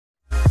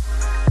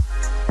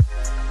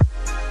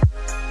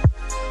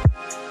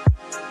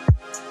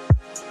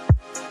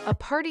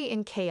party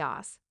in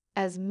chaos.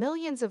 As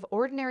millions of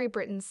ordinary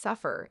Britons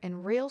suffer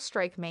in rail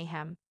strike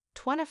mayhem,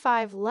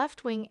 25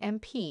 left-wing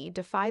MP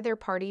defy their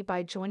party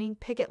by joining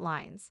picket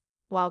lines,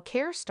 while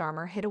Keir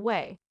Starmer hid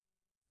away.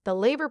 The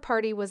Labour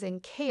Party was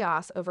in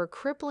chaos over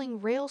crippling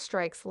rail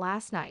strikes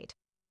last night.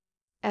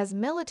 As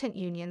militant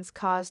unions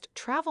caused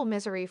travel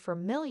misery for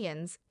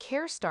millions,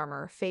 Keir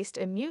Starmer faced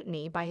a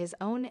mutiny by his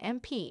own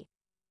MP.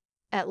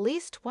 At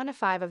least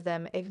 25 of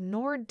them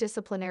ignored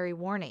disciplinary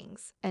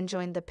warnings and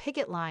joined the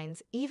picket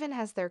lines even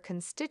as their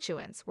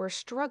constituents were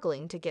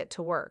struggling to get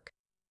to work.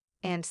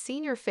 And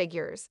senior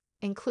figures,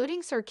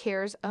 including Sir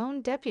Keir's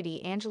own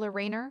deputy Angela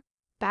Rayner,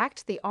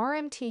 backed the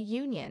RMT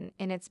union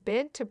in its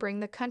bid to bring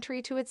the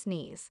country to its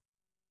knees.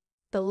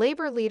 The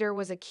Labour leader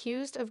was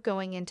accused of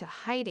going into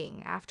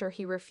hiding after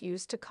he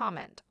refused to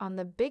comment on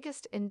the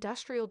biggest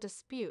industrial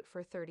dispute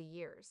for 30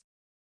 years.